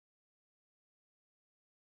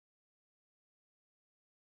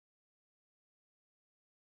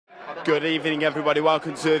Good evening, everybody.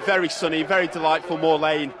 Welcome to a very sunny, very delightful Moor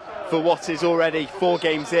Lane for what is already 4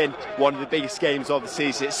 games in, one of the biggest games of the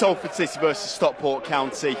season. It's Salford City versus Stockport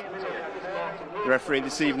County. The referee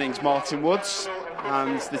this evening is Martin Woods,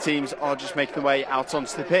 and the teams are just making their way out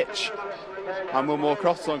onto the pitch. I'm Will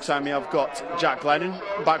Moorcroft. Alongside me I've got Jack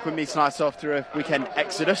Glennon, back with me tonight after a weekend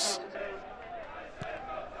exodus.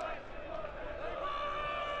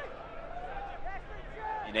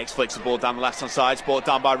 Phoenix flicks the ball down the left-hand side, it's brought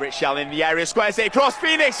down by Rich Allen in the area, squares it across,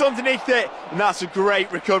 Phoenix underneath it, and that's a great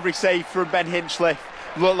recovery save from Ben Hinchliffe.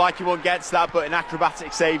 Looked like he won't get to that, but an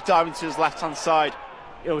acrobatic save diving to his left-hand side.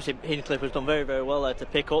 Obviously Hinchliffe has done very, very well there to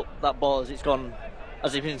pick up that ball as it's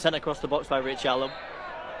been sent across the box by Rich Allen.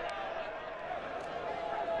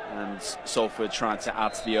 And Salford trying to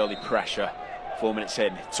add to the early pressure. 4 minutes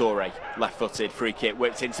in, Torre, left-footed, free kick,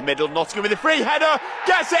 whipped into middle, Nottingham with a free header,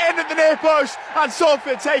 gets it in at the near post, and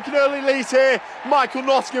Salford take an early lead here. Michael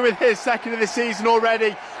Nottingham with his second of the season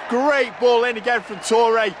already. Great ball in again from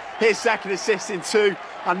Torre, his second assist in 2,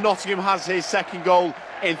 and Nottingham has his second goal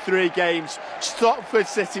in 3 games. Stockport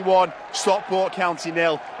City 1, Stockport County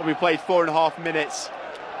 0, and we played 4.5 minutes.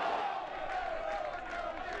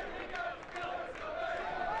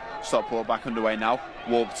 Stockport back underway now.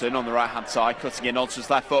 Warburton on the right hand side, cutting in onto his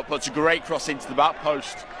left foot, puts a great cross into the back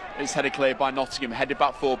post. It's headed clear by Nottingham, headed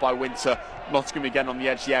back forward by Winter. Nottingham again on the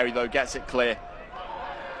edge of the area though, gets it clear.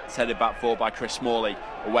 It's headed back forward by Chris Smalley,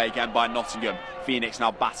 away again by Nottingham. Phoenix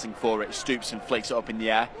now batting for it, stoops and flicks it up in the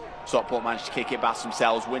air. Stockport managed to kick it back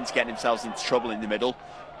themselves, Winter getting themselves into trouble in the middle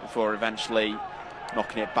before eventually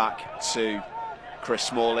knocking it back to Chris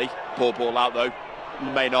Smalley. Poor ball out though.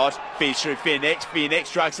 Maynard feeds through Phoenix.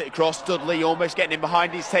 Phoenix drags it across. Dudley almost getting in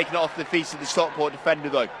behind. He's taken it off the feet of the Stockport defender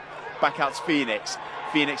though. Back out to Phoenix.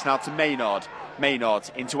 Phoenix now to Maynard. Maynard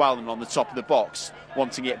into Allen on the top of the box,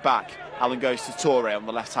 wanting it back. Allen goes to Torre on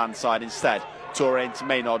the left hand side instead. Torre into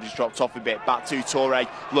Maynard, who's dropped off a bit. Back to Torre.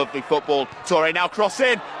 Lovely football. Torre now cross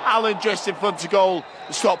in. Allen just in front of goal.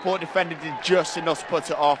 The Stockport defender did just enough to put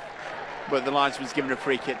it off, but the linesman's given a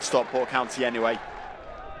free kick to Stockport County anyway.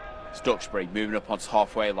 It's Duxbury moving up onto the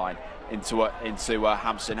halfway line into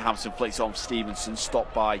Hampson. Hampson flicks on Stevenson,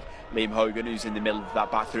 stopped by Liam Hogan, who's in the middle of that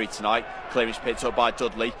back three tonight. Clearance picked up by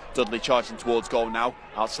Dudley. Dudley charging towards goal now.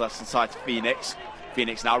 Out to left hand side to Phoenix.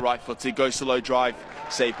 Phoenix now right footed, goes to low drive,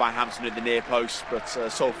 saved by Hampson at the near post. But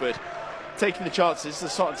Salford taking the chances. They're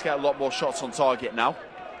starting to get a lot more shots on target now.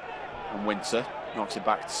 And Winter knocks it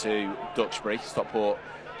back to Duxbury. Stockport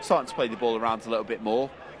starting to play the ball around a little bit more.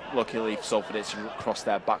 Luckily for Salford, it's across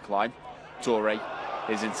their back line. Torre,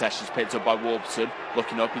 his interception's picked up by Warburton.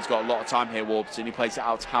 Looking up, he's got a lot of time here, Warburton. He plays it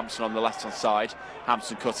out to Hampson on the left-hand side.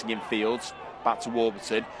 Hampson cutting in fields. Back to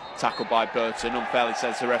Warburton. Tackled by Burton. Unfairly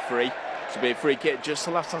says the referee. It's a bit of free kick just to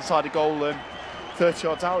the left-hand side of goal. 30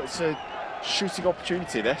 yards out. It's a shooting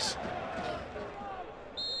opportunity, this.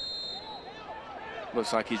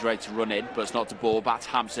 Looks like he's ready to run in, but it's not the ball. Back to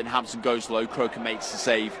Hampson. Hampson goes low. Croker makes the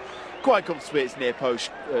save. Quite comfortably, it's near post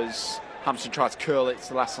as Hampson tries to curl it to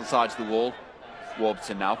the left hand side of the wall.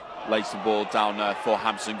 Warburton now lays the ball down for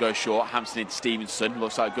Hampson, goes short. Hampson into Stevenson.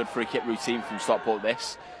 Looks like a good free kick routine from Stockport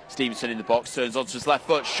this. Stevenson in the box, turns onto his left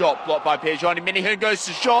foot, shot blocked by Piergiani. Minihan goes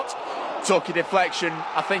to shot. Took a deflection,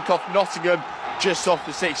 I think, off Nottingham, just off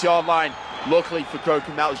the 6-yard line. Luckily for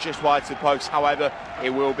Crocombe, that was just wide to the post. However, it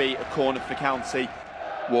will be a corner for County.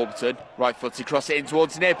 Warburton, right footed, cross it in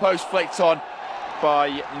towards the near post, flicked on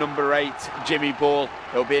by number 8, Jimmy Ball.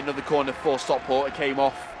 It'll be another corner for Stockport. It came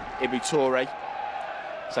off Ibu Torre.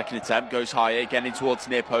 Second attempt goes higher, again in towards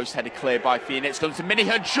the near post, headed clear by Phoenix. Comes to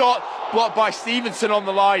Minihan, shot blocked by Stevenson on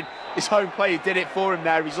the line. His home player did it for him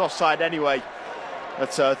there. He's offside anyway.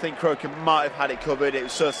 But I think Crocombe might have had it covered. It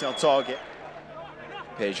was certainly on target.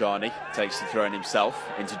 Piergiani takes the throw in himself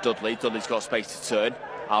into Dudley. Dudley's got space to turn.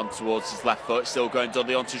 On towards his left foot, still going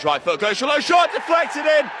Dudley onto his right foot, goes for a low shot, deflected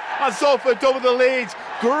in, and Salford double the lead.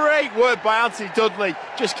 Great work by Anthony Dudley,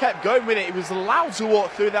 just kept going with it. He was allowed to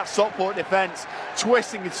walk through that Stockport defence,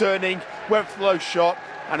 twisting and turning, went for the low shot,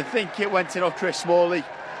 and I think it went in off Chris Smalley,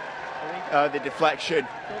 the deflection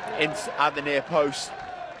at the near post.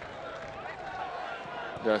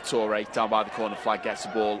 Torre down by the corner flag gets the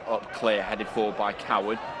ball up clear, headed forward by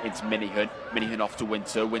Cowan into Minihan. Minihan off to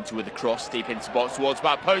Winter. Winter with a cross deep into box towards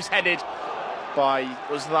back post, headed by,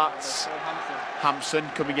 was that Hampson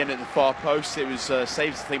coming in at the far post. It was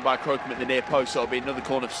saved, I think, by Crocombe at the near post, so it'll be another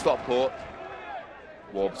corner for Stockport.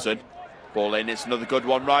 Warburton, ball in, it's another good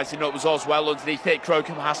one. Rising up was Oswell underneath it.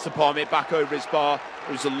 Crocombe has to palm it back over his bar.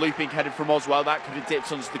 It was a looping headed from Oswell that could have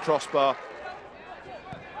dipped onto the crossbar.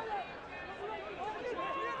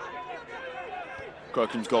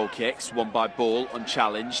 Crocombe's goal kicks, won by Ball,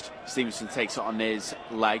 unchallenged. Stevenson takes it on his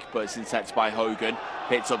leg, but it's intercepted by Hogan.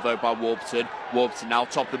 Picked up though by Warburton. Warburton now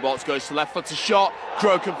top of the box, goes to left footed shot.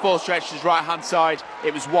 Crocombe full stretches right hand side.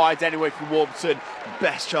 It was wide anyway from Warburton.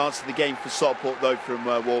 Best chance of the game for Stockport though from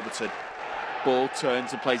Warburton. Ball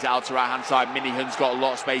turns and plays it out to right hand side. Minihan's got a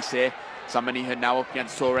lot of space here. Sam Minihan now up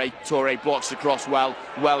against Toure. Toure blocks the cross well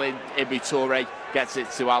in Ibi. Toure gets it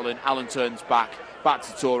to Allen. Allen turns back to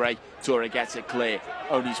Toure. Toure gets it clear,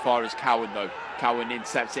 only as far as Cowan though. Cowan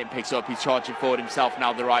intercepts it and picks up. He's charging forward himself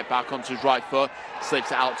now, the right back onto his right foot.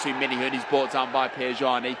 Slips it out to Minihan. He's brought down by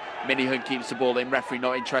Piergiani. Minihan keeps the ball in. Referee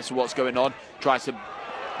not interested in what's going on. Tries to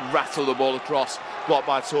rattle the ball across. Blocked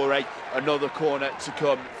by Toure. Another corner to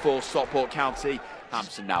come for Stockport County.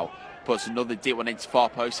 Hampson now puts another deep one into far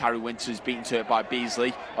post. Harry Winters beaten to it by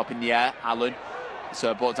Beasley. Up in the air, Allen.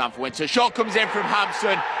 So brought down for Winter. Shot comes in from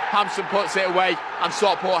Hampson. Hampson puts it away and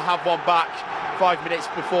Stockport have one back 5 minutes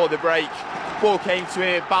before the break. Ball came to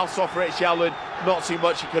him, bounced off Rich Allen. Not too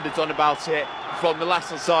much he could have done about it. From the left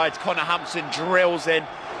hand side, Connor Hampson drills in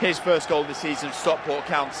his first goal of the season, Stockport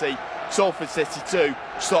County. Salford City 2,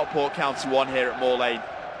 Stockport County 1 here at Moor Lane.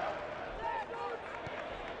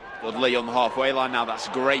 Dudley on the halfway line now. That's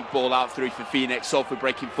a great ball out through for Phoenix. Salford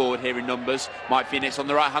breaking forward here in numbers. Mike Phoenix on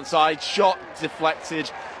the right hand side. Shot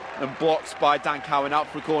deflected and blocked by Dan Cowan out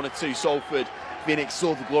for a corner to Salford. Phoenix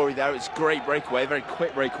saw the glory there. It's a great breakaway, very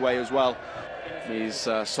quick breakaway as well. Here's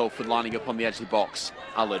Salford lining up on the edge of the box.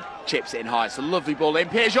 Allen chips it in high. It's a lovely ball in.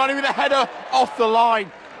 Piergiani with a header off the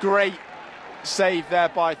line. Great save there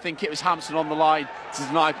by, I think it was Hampson on the line to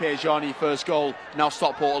deny Piergiani first goal. Now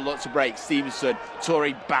Stockport will look to break. Stevenson,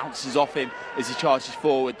 Toure bounces off him as he charges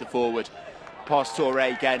forward, the forward. Past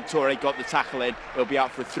Toure again. Toure got the tackle in. He'll be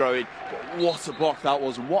out for a throw-in. But what a block that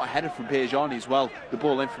was, and what a header from Piergiani as well. The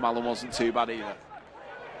ball in from Allen wasn't too bad either.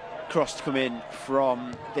 Cross to come in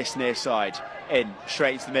from this near side. In,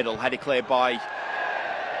 straight into the middle. Headed clear by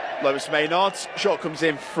Lois Maynard. Shot comes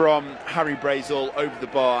in from Harry Brazel over the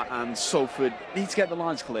bar, and Salford need to get the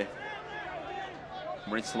lines clear.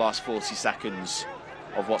 We're into the last 40 seconds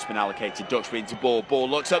of what's been allocated. Duxbury into Ball. Ball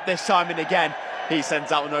looks up this time, and again he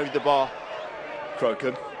sends that one over the bar.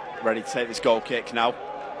 Crocombe ready to take this goal kick now.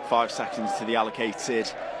 5 seconds to the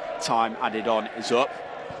allocated time added on is up.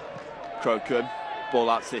 Crocombe, ball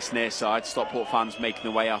out to this near side. Stockport fans making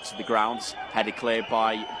their way out of the grounds. Headed clear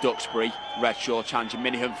by Duxbury. Redshaw challenging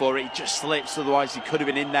Minihan for it. He just slips, otherwise he could have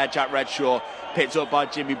been in there. Jack Redshaw picked up by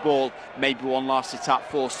Jimmy Ball. Maybe one last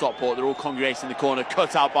attack for Stockport. They're all congregating in the corner.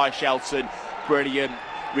 Cut out by Shelton. Brilliant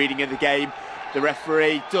reading of the game. The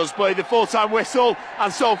referee does blow the full-time whistle,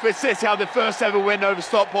 and Salford City have the first ever win over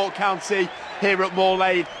Stockport County here at Moor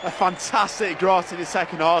Lane. A fantastic graft in the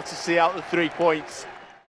second half to see out the 3 points.